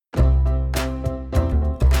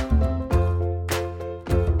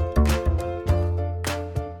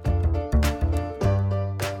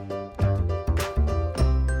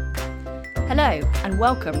Hello, and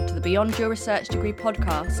welcome to the Beyond Your Research Degree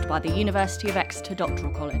podcast by the University of Exeter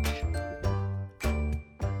Doctoral College.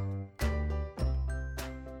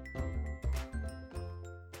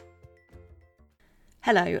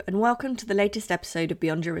 Hello, and welcome to the latest episode of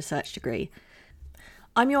Beyond Your Research Degree.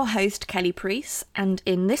 I'm your host, Kelly Preece, and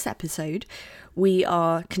in this episode, we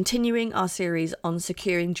are continuing our series on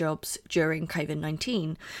securing jobs during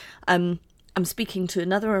COVID-19. I'm speaking to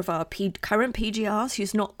another of our current PGRs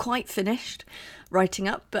who's not quite finished writing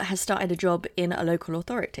up, but has started a job in a local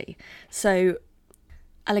authority. So,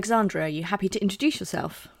 Alexandra, are you happy to introduce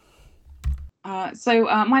yourself?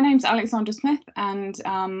 My name's Alexandra Smith, and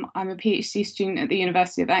I'm a PhD student at the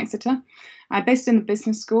University of Exeter. I'm based in the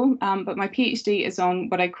business school, but my PhD is on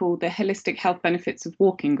what I call the holistic health benefits of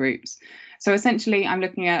walking groups. So essentially, I'm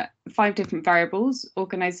looking at 5 different variables: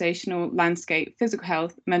 organisational, landscape, physical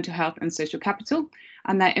health, mental health, and social capital,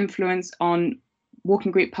 and their influence on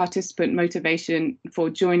walking group participant motivation for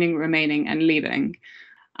joining, remaining, and leaving.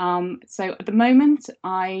 So at the moment,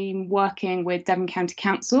 I'm working with Devon County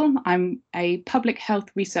Council. I'm a public health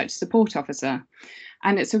research support officer,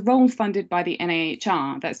 and it's a role funded by the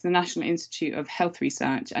NIHR, that's the National Institute of Health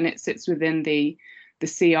Research, and it sits within the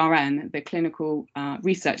CRN, the Clinical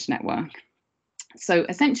Research Network. So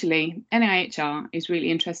essentially, NIHR is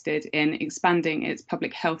really interested in expanding its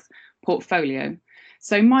public health portfolio.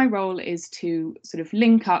 So my role is to sort of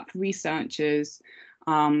link up researchers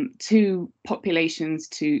to populations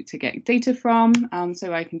to get data from.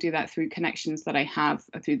 So I can do that through connections that I have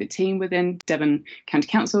through the team within Devon County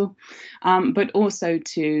Council, but also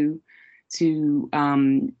to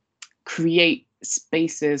create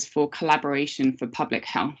spaces for collaboration for public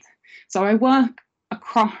health. So I work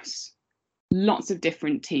across lots of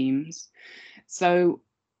different teams. So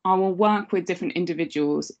I will work with different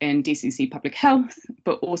individuals in DCC Public Health,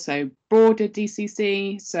 but also broader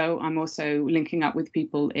DCC. So I'm also linking up with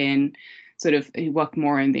people in sort of who work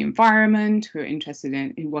more in the environment, who are interested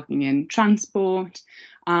in working in transport.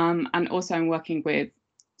 And also I'm working with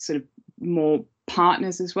sort of more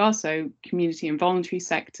partners as well. So community and voluntary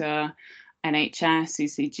sector, NHS,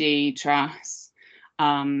 CCG, trusts,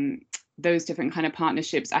 those different kind of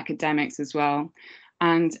partnerships, academics as well.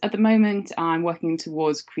 And at the moment, I'm working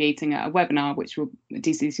towards creating a webinar, which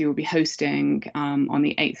DCC will be hosting on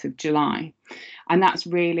the 8th of July. And that's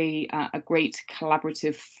really a great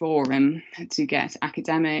collaborative forum to get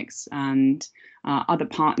academics and other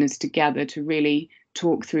partners together to really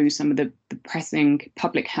talk through some of the pressing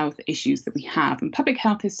public health issues that we have. And public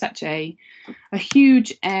health is such a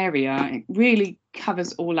huge area. It really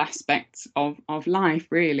covers all aspects of life,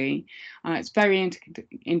 really. It's very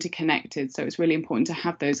interconnected, so it's really important to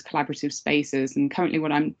have those collaborative spaces. And currently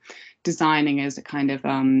what I'm designing is a kind of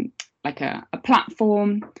like a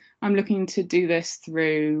platform. I'm looking to do this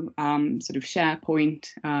through sort of SharePoint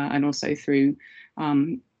and also through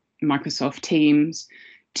Microsoft Teams,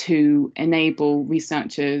 to enable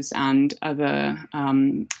researchers and other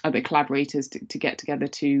collaborators to get together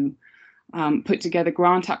to put together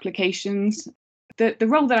grant applications. The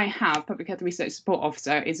role that I have, Public Health Research Support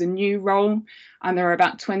Officer, is a new role, and there are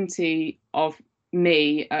about 20 of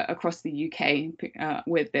me across the UK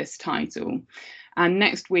with this title. And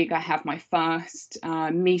next week I have my first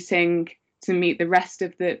meeting to meet the rest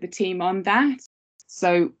of the team on that.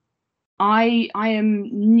 So I am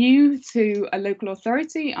new to a local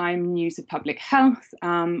authority. I'm new to public health.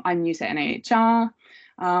 I'm new to NIHR.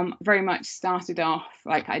 Very much started off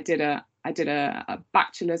like I did a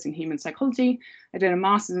bachelor's in human psychology. I did a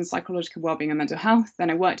master's in psychological wellbeing and mental health.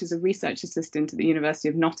 Then I worked as a research assistant at the University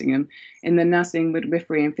of Nottingham in the nursing,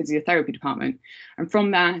 midwifery and physiotherapy department. And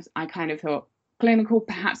from that, I kind of thought clinical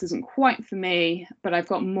perhaps isn't quite for me, but I've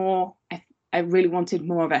got more. I really wanted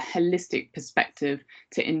more of a holistic perspective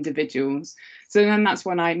to individuals. So then that's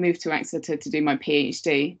when I moved to Exeter to do my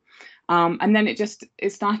PhD. And then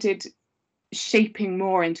it started shaping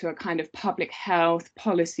more into a kind of public health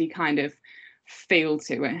policy kind of feel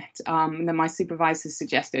to it. And then my supervisor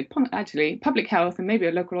suggested, actually, public health and maybe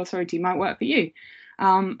a local authority might work for you.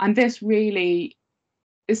 And this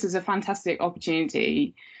is a fantastic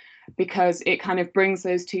opportunity, because it kind of brings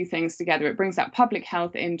those two things together. It brings that public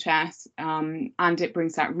health interest and it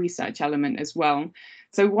brings that research element as well.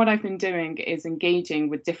 So what I've been doing is engaging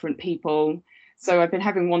with different people. So I've been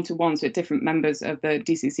having one-to-ones with different members of the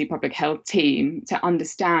DCC Public Health team to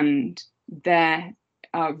understand their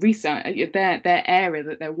research, their area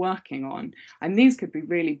that they're working on. And these could be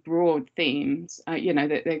really broad themes,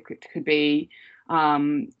 that they could be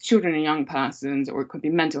children and young persons, or it could be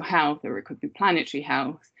mental health, or it could be planetary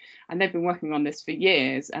health. And they've been working on this for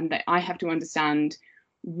years, and I have to understand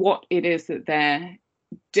what it is that they're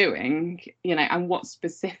doing, and what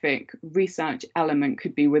specific research element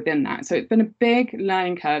could be within that. So it's been a big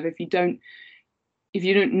learning curve if you don't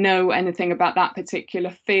know anything about that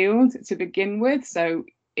particular field to begin with. So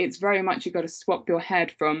it's very much, you've got to swap your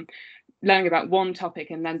head from learning about one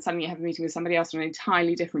topic and then suddenly you have a meeting with somebody else on an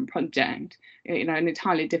entirely different project, an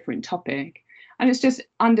entirely different topic. And it's just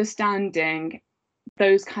understanding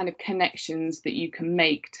those kind of connections that you can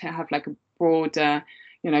make to have like a broader,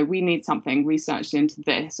 we need something researched into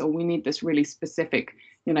this, or we need this really specific,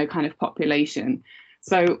 kind of population.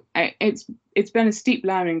 So it's been a steep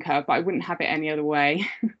learning curve, but I wouldn't have it any other way.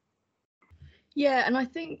 Yeah, and I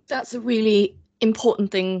think that's a really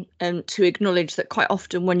important thing to acknowledge, that quite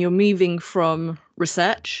often when you're moving from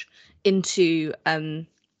research into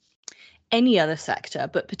any other sector,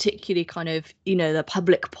 but particularly kind of, the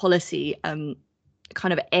public policy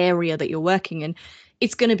kind of area that you're working in,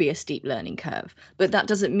 it's going to be a steep learning curve. But that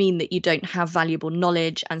doesn't mean that you don't have valuable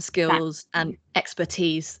knowledge and skills and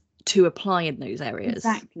expertise to apply in those areas.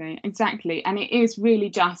 Exactly. And it is really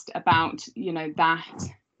just about,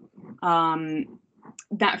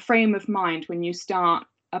 that frame of mind when you start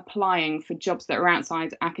applying for jobs that are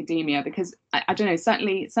outside academia, because I don't know,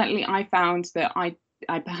 certainly I found that I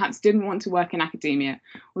perhaps didn't want to work in academia,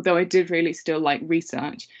 although I did really still like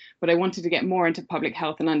research, but I wanted to get more into public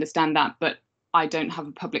health and understand that. But I don't have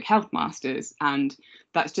a public health master's, and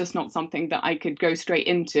that's just not something that I could go straight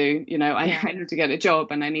into. I need to get a job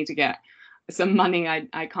and I need to get some money.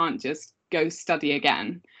 I can't just go study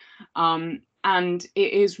again. And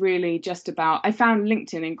it is really just about, I found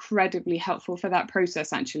LinkedIn incredibly helpful for that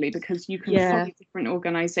process, actually, because you can follow different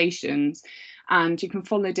organizations and you can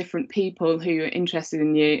follow different people who are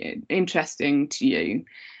interesting to you.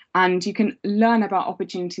 And you can learn about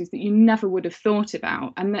opportunities that you never would have thought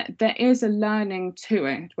about. And there is a learning to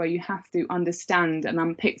it where you have to understand and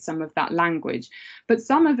unpick some of that language. But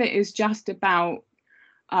some of it is just about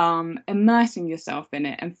immersing yourself in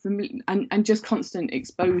it and just constant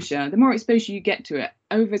exposure. The more exposure you get to it,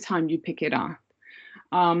 over time you pick it up.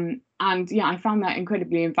 And I found that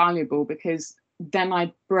incredibly invaluable, because then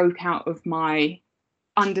I broke out of my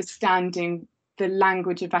understanding the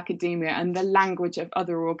language of academia and the language of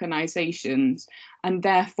other organizations, and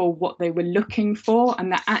therefore what they were looking for,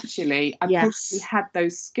 and that actually I probably had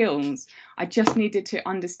those skills. I just needed to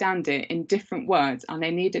understand it in different words, and I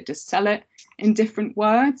needed to sell it in different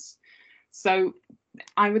words. So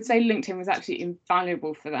I would say LinkedIn was actually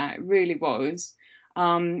invaluable for that. It really was.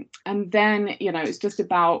 And then, it's just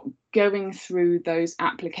about going through those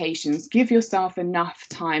applications. Give yourself enough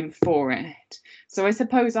time for it. So I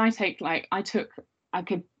suppose I took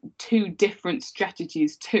two different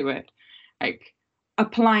strategies to it, like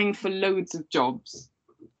applying for loads of jobs,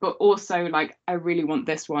 but also like, I really want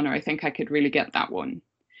this one, or I think I could really get that one.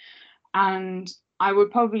 And I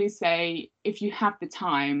would probably say, if you have the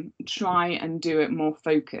time, try and do it more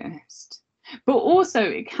focused. But also,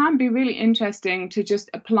 it can be really interesting to just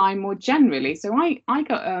apply more generally. So I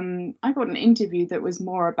got an interview that was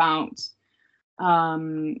more about,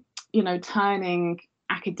 turning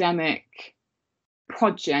academic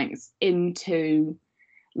projects into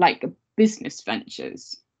like business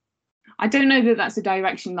ventures. I don't know that that's a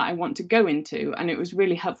direction that I want to go into. And it was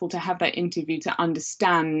really helpful to have that interview to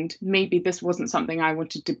understand maybe this wasn't something I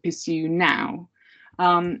wanted to pursue now.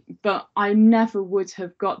 But I never would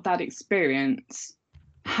have got that experience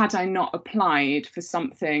had I not applied for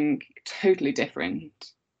something totally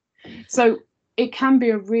different. So it can be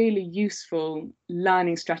a really useful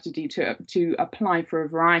learning strategy to apply for a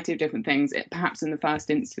variety of different things, perhaps in the first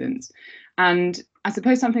instance. And I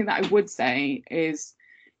suppose something that I would say is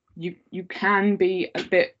you can be a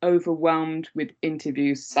bit overwhelmed with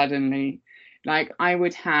interviews suddenly. Like I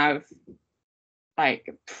would have like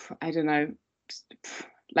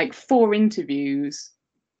 4 interviews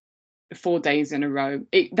 4 days in a row.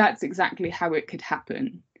 That's exactly how it could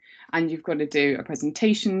happen. And you've got to do a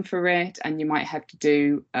presentation for it, and you might have to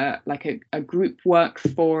do a group work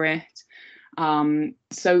for it.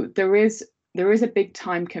 So there is a big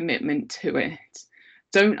time commitment to it.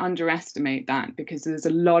 Don't underestimate that, because there's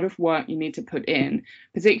a lot of work you need to put in,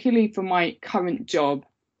 particularly for my current job.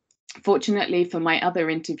 Fortunately, for my other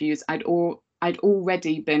interviews, I'd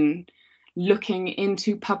already been looking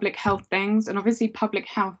into public health things, and obviously public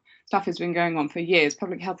health stuff has been going on for years.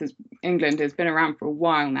 Public health England has been around for a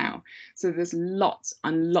while now, so there's lots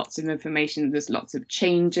and lots of information, there's lots of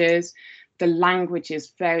changes, the language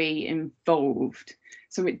is very involved,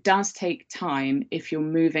 so it does take time if you're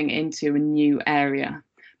moving into a new area.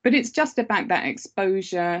 But it's just about that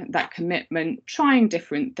exposure, that commitment, trying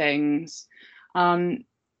different things, and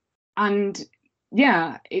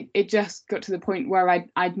yeah, it just got to the point where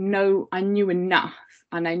I knew enough,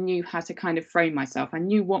 and I knew how to kind of frame myself. I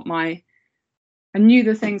knew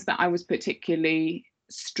the things that I was particularly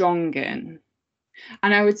strong in.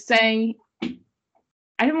 And I would say,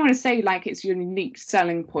 I don't want to say like it's your unique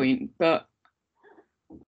selling point, but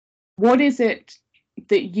what is it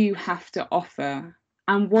that you have to offer,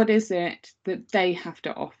 and what is it that they have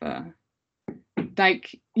to offer?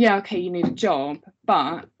 Like, yeah, okay, you need a job,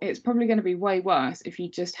 but it's probably going to be way worse if you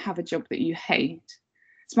just have a job that you hate.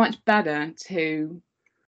 It's much better to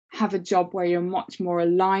have a job where you're much more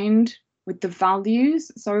aligned with the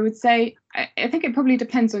values. So I would say, I think it probably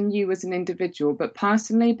depends on you as an individual, but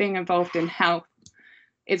personally, being involved in health,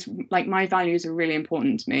 it's like my values are really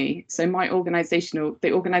important to me. So the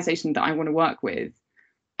organization that I want to work with,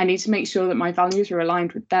 I need to make sure that my values are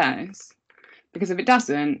aligned with theirs, because if it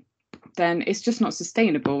doesn't, then it's just not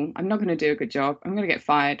sustainable. I'm not going to do a good job. I'm going to get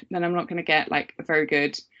fired. Then I'm not going to get like a very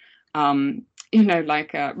good,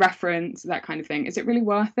 like a reference, that kind of thing. Is it really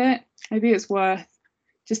worth it? Maybe it's worth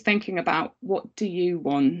just thinking about, what do you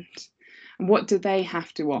want? And what do they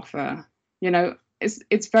have to offer?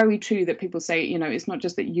 It's very true that people say, it's not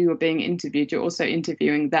just that you are being interviewed, you're also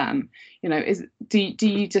interviewing them. Do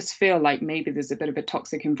you just feel like maybe there's a bit of a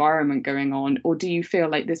toxic environment going on, or do you feel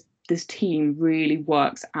like this team really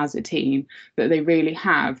works as a team, that they really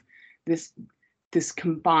have this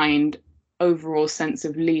combined overall sense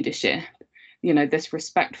of leadership, this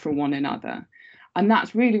respect for one another? And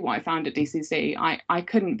that's really what I found at DCC. I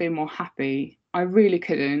couldn't be more happy. I really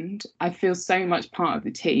couldn't. I feel so much part of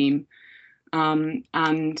the team.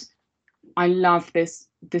 And I love this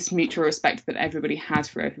mutual respect that everybody has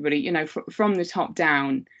for everybody. From the top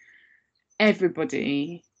down,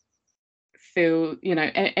 everybody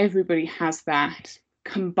everybody has that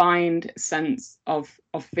combined sense of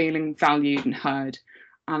feeling valued and heard.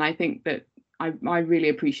 And I think that I really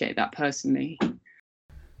appreciate that personally.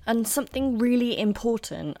 And something really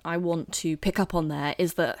important I want to pick up on there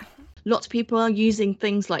is that lots of people are using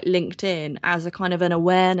things like LinkedIn as a kind of an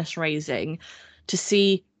awareness raising to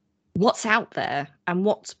see what's out there and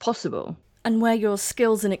what's possible, and where your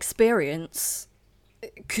skills and experience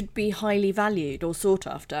could be highly valued or sought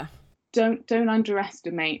after. Don't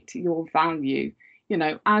underestimate your value.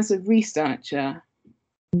 As a researcher,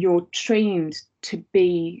 you're trained to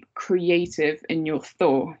be creative in your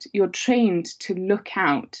thought. You're trained to look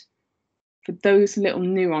out for those little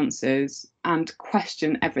nuances and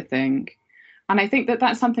question everything. And I think that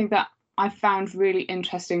that's something that I found really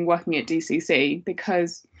interesting working at DCC,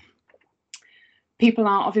 because people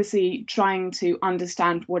are obviously trying to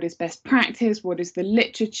understand what is best practice, what is the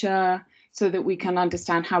literature, so that we can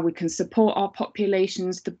understand how we can support our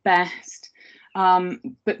populations the best.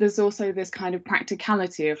 But there's also this kind of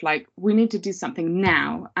practicality of like, we need to do something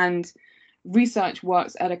now. And research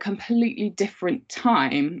works at a completely different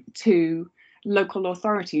time to local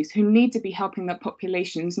authorities who need to be helping their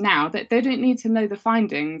populations now, that they don't need to know the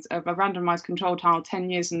findings of a randomized control trial 10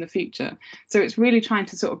 years in the future. So it's really trying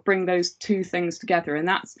to sort of bring those two things together. And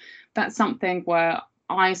that's something where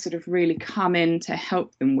I sort of really come in to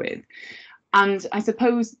help them with. And I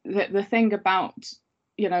suppose that the thing about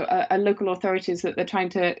a local authority is that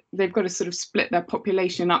they've got to sort of split their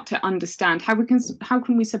population up to understand how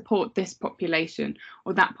can we support this population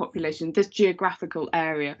or that population, this geographical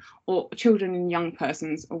area, or children and young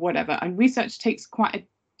persons or whatever. And research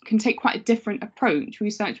can take quite a different approach.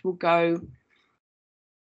 Research will go,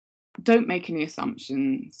 don't make any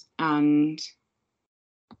assumptions, and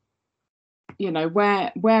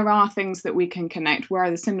where are things that we can connect? Where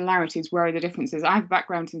are the similarities? Where are the differences? I have a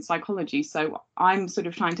background in psychology, so I'm sort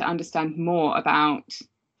of trying to understand more about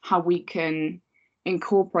how we can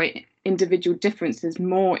incorporate individual differences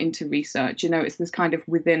more into research. It's this kind of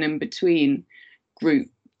within and between group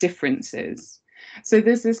differences. So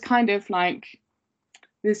there's this kind of like,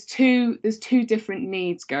 there's two different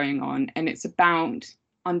needs going on, and it's about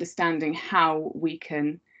understanding how we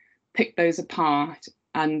can pick those apart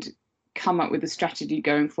and come up with a strategy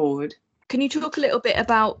going forward. Can you talk a little bit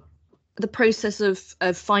about the process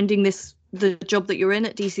of finding the job that you're in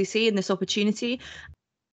at DCC and this opportunity?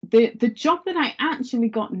 The job that I actually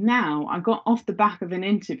got now, I got off the back of an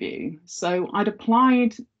interview. So I'd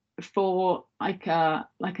applied for like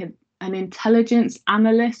an intelligence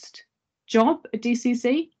analyst job at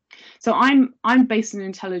DCC. So I'm based in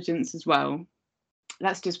intelligence as well.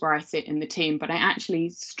 That's just where I sit in the team, but I actually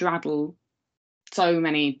straddle so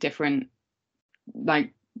many different,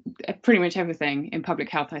 like pretty much everything in public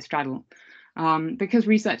health I straddle, because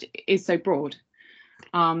research is so broad,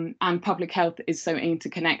 and public health is so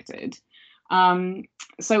interconnected.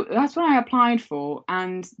 So that's what I applied for,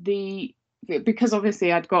 and the because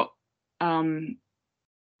obviously I'd got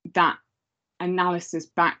that analysis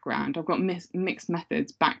background. I've got mixed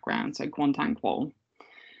methods background, so quant and qual.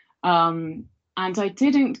 And I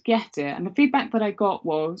didn't get it. And the feedback that I got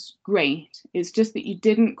was great. It's just that you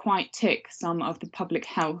didn't quite tick some of the public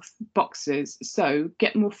health boxes. So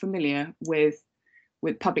get more familiar with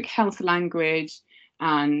public health language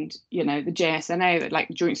and, you know, the JSNA, like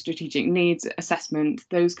Joint Strategic Needs Assessment,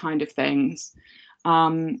 those kind of things.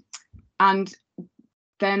 And then,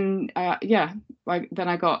 then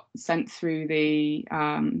I got sent through the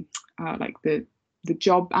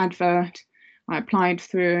job advert. I applied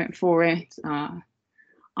for it.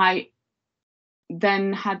 I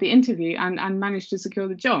then had the interview and managed to secure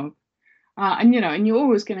the job. And you're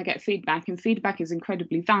always going to get feedback, and feedback is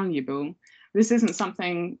incredibly valuable. This isn't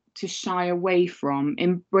something to shy away from.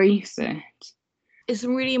 Embrace it. There's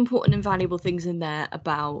some really important and valuable things in there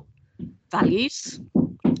about values.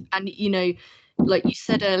 And, like you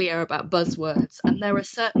said earlier about buzzwords, and there are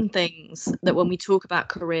certain things that when we talk about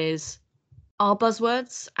careers are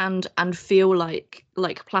buzzwords and feel like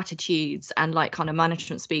platitudes and like kind of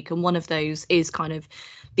management speak. And one of those is kind of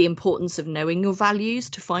the importance of knowing your values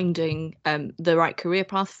to finding the right career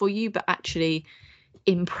path for you. But actually,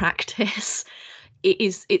 in practice,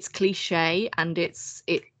 it's cliche and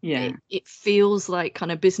it feels like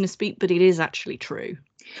kind of business speak, but it is actually true.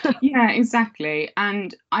 Yeah, exactly.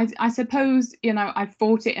 And I suppose, I've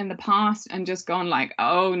fought it in the past and just gone like,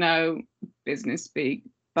 oh no, business speak,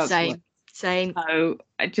 buzzword. Same. So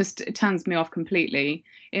it turns me off completely.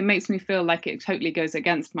 It makes me feel like it totally goes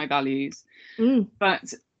against my values.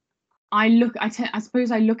 But I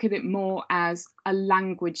suppose I look at it more as a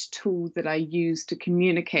language tool that I use to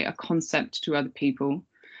communicate a concept to other people.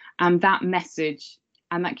 And that message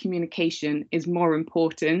and that communication is more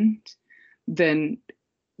important than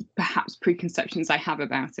perhaps preconceptions I have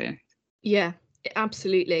about it. Yeah,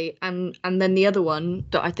 absolutely. And then the other one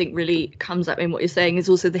that I think really comes up in what you're saying is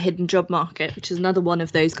also the hidden job market, which is another one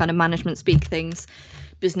of those kind of management speak things,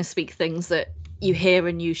 business speak things that you hear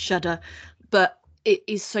and you shudder, but it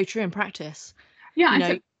is so true in practice.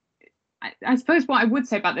 Yeah, I suppose what I would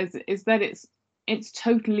say about this is that it's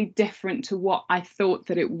totally different to what I thought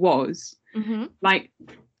that it was. Mm-hmm. Like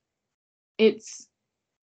it's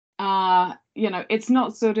it's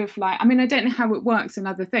not sort of like, I mean, I don't know how it works in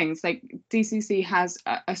other things. Like DCC has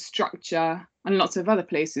a structure, and lots of other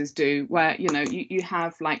places do, where, you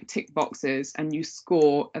have like tick boxes and you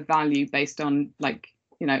score a value based on like,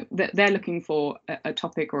 they're looking for a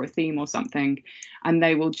topic or a theme or something, and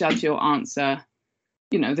they will judge your answer.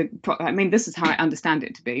 This is how I understand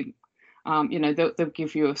it to be. They'll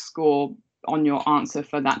give you a score on your answer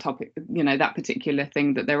for that topic, that particular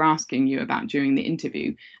thing that they're asking you about during the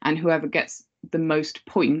interview, and whoever gets the most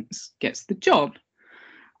points gets the job.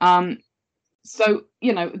 So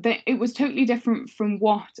it was totally different from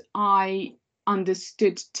what I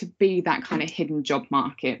understood to be that kind of hidden job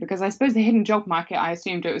market, because I suppose the hidden job market, I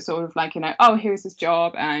assumed it was sort of like, oh, here's this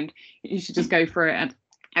job and you should just go for it and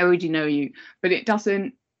I already know you. But it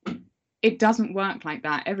doesn't work like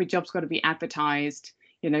that. Every job's got to be advertised.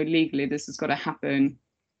 Legally, this has got to happen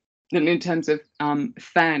in terms of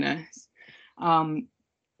fairness.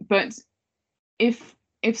 But if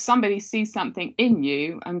somebody sees something in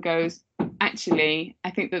you and goes, actually,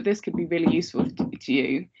 I think that this could be really useful to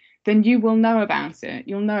you, then you will know about it.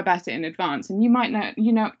 You'll know about it in advance, and you might know,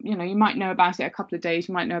 you might know about it a couple of days.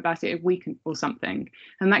 You might know about it a week or something,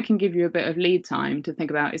 and that can give you a bit of lead time to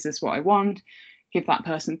think about: is this what I want? Give that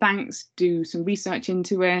person thanks. Do some research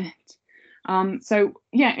into it. So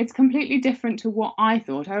yeah, it's completely different to what I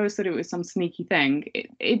thought. I always thought it was some sneaky thing.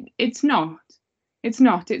 It's not. It's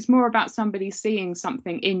not. It's more about somebody seeing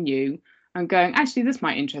something in you and going, actually, this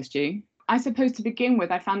might interest you. I suppose to begin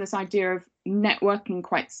with, I found this idea of networking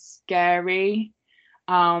quite scary,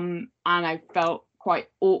 and I felt quite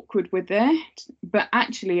awkward with it. But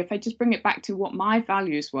actually, if I just bring it back to what my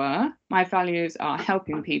values were, my values are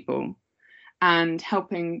helping people and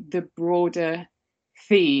helping the broader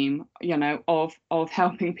theme, of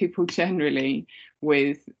helping people generally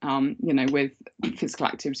with, with physical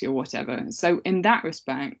activity or whatever. So in that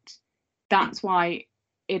respect, that's why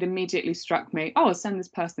it immediately struck me, oh, I'll send this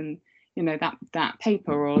person, that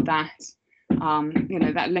paper or that,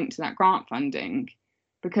 that link to that grant funding,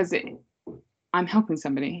 because I'm helping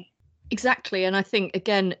somebody. Exactly. And I think,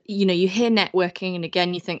 again, you hear networking and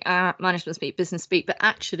again, you think, management speak, business speak, but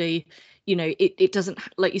actually, it doesn't,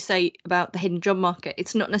 like you say about the hidden job market,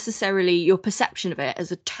 it's not necessarily your perception of it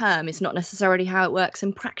as a term. It's not necessarily how it works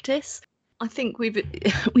in practice. I think we've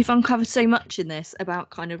uncovered so much in this about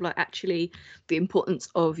kind of like actually the importance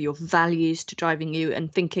of your values to driving you,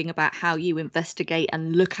 and thinking about how you investigate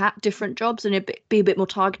and look at different jobs, and be a bit more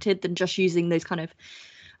targeted than just using those kind of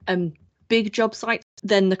big job sites.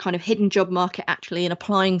 Then the kind of hidden job market, actually, in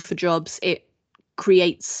applying for jobs, it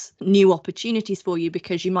creates new opportunities for you,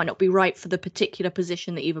 because you might not be right for the particular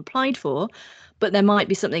position that you've applied for, but there might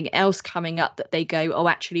be something else coming up that they go, oh,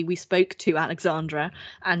 actually, we spoke to Alexandra,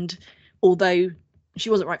 and although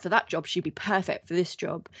she wasn't right for that job, she'd be perfect for this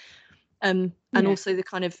job. And also the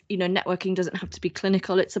kind of, networking doesn't have to be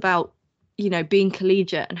clinical. It's about, being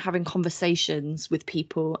collegiate and having conversations with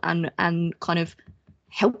people and kind of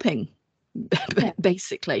helping,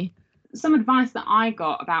 basically. Some advice that I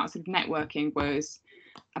got about sort of networking was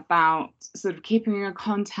about sort of keeping in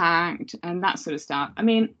contact and that sort of stuff. I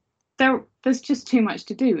mean, there's just too much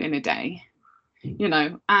to do in a day,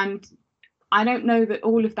 and I don't know that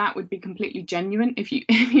all of that would be completely genuine if you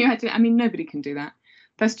had to. I mean, nobody can do that.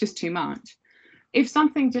 That's just too much. If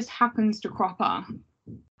something just happens to crop up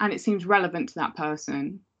and it seems relevant to that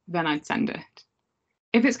person, then I'd send it.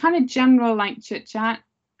 If it's kind of general, like chit chat,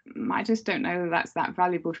 I just don't know that that's that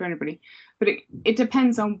valuable to anybody. But it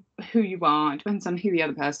depends on who you are. It depends on who the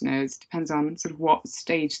other person is. It depends on sort of what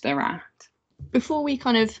stage they're at. Before we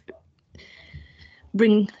kind of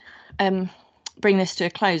bring this to a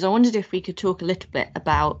close, I wondered if we could talk a little bit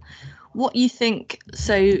about what you think.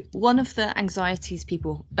 So one of the anxieties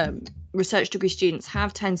people, research degree students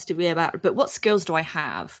have, tends to be about, but what skills do I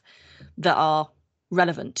have that are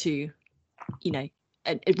relevant to,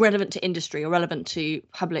 relevant to industry or relevant to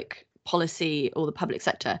public policy or the public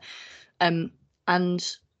sector? And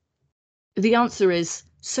the answer is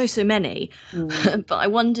so many. But I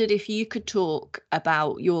wondered if you could talk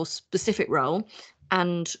about your specific role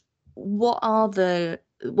and what's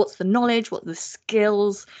the knowledge, what are the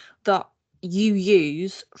skills that you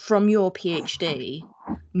use from your PhD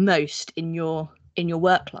most in your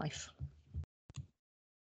work life?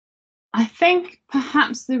 I think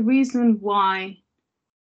perhaps the reason why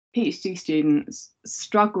PhD students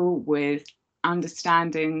struggle with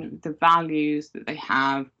understanding the values that they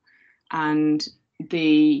have and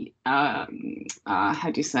the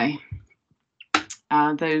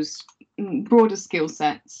those broader skill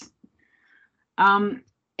sets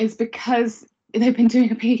is because they've been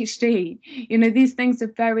doing a PhD. These things are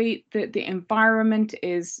the environment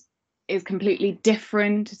is completely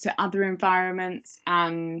different to other environments,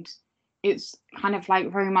 and it's kind of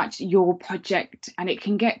like very much your project, and it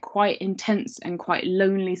can get quite intense and quite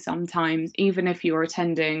lonely sometimes, even if you're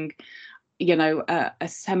attending a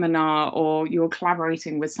seminar or you're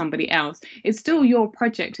collaborating with somebody else. It's still your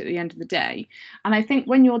project at the end of the day. And I think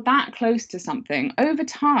when you're that close to something, over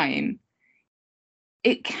time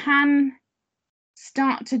it can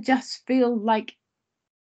start to just feel like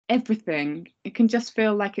everything. It can just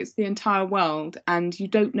feel like it's the entire world, and you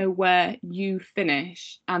don't know where you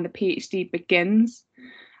finish and the PhD begins.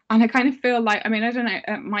 And I kind of feel like, I mean, I don't know,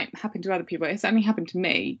 it might happen to other people. It certainly happened to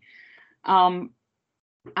me. And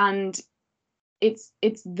it's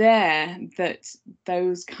there that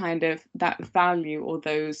those kind of that value, or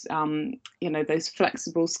those those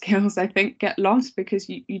flexible skills, I think, get lost because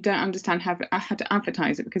you don't understand how to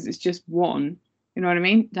advertise it, because it's just one. You know what I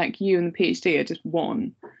mean? Like, you and the PhD are just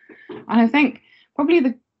one. And I think probably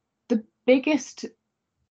the biggest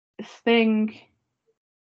thing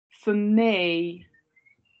for me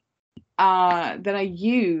that I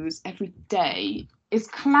use every day is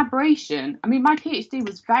collaboration. I mean, my PhD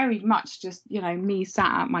was very much just, me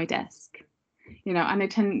sat at my desk,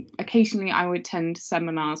 and occasionally I would attend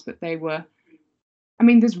seminars, but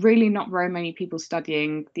there's really not very many people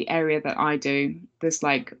studying the area that I do. There's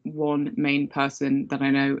like one main person that I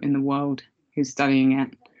know in the world who's studying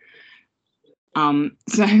it.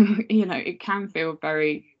 So, it can feel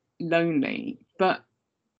very lonely, but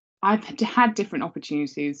I've had different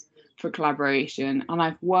opportunities for collaboration, and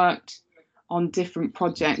I've worked on different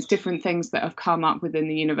projects, different things that have come up within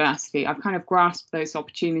the university. I've kind of grasped those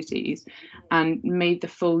opportunities and made the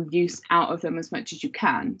full use out of them as much as you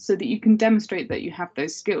can, so that you can demonstrate that you have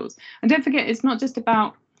those skills. And don't forget, it's not just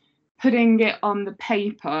about putting it on the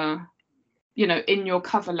paper, in your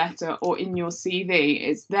cover letter or in your CV.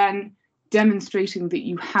 It's then demonstrating that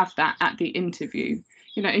you have that at the interview.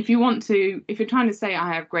 If you're trying to say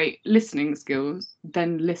I have great listening skills,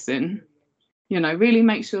 then listen. Really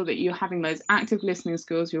make sure that you're having those active listening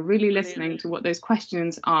skills. You're really listening to what those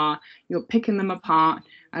questions are. You're picking them apart,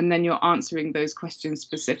 and then you're answering those questions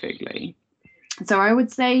specifically. So I would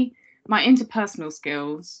say my interpersonal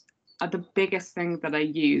skills are the biggest thing that I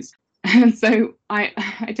use. And so I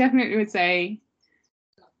definitely would say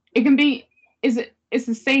it can be it's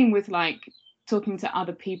the same with like talking to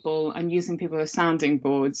other people and using people as sounding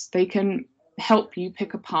boards. They can help you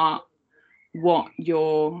pick apart what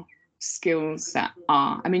your skills set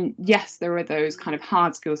are. I mean, yes, there are those kind of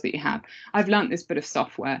hard skills that you have. I've learnt this bit of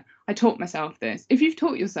software. I taught myself this. If you've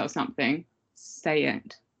taught yourself something, say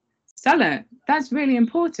it. Sell it. That's really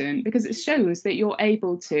important because it shows that you're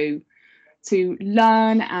able to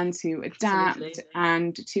learn and to adapt. Absolutely.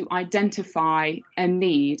 And to identify a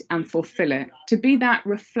need and fulfill it. To be that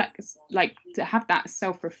like to have that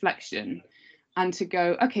self-reflection and to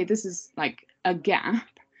go, okay, this is like a gap,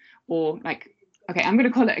 or like, okay, I'm going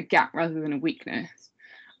to call it a gap rather than a weakness.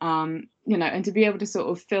 You know, and to be able to sort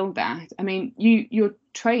of fill that. I mean, you're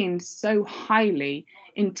trained so highly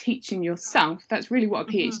in teaching yourself. That's really what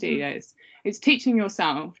a PhD is. It's teaching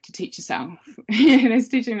yourself to teach yourself. It's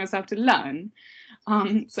teaching yourself to learn.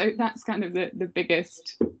 So that's kind of the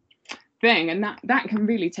biggest thing, and that can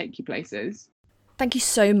really take you places. Thank you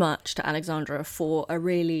so much to Alexandra for a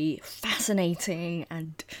really fascinating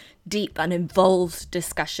and deep and involved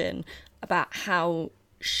discussion about how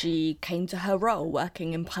she came to her role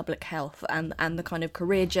working in public health and the kind of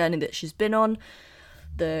career journey that she's been on,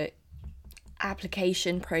 the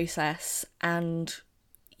application process, and,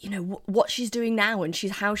 you know, what she's doing now and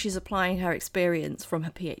how she's applying her experience from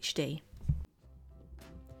her PhD.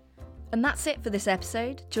 And that's it for this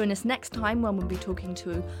episode. Join us next time when we'll be talking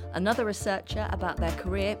to another researcher about their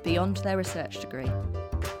career beyond their research degree.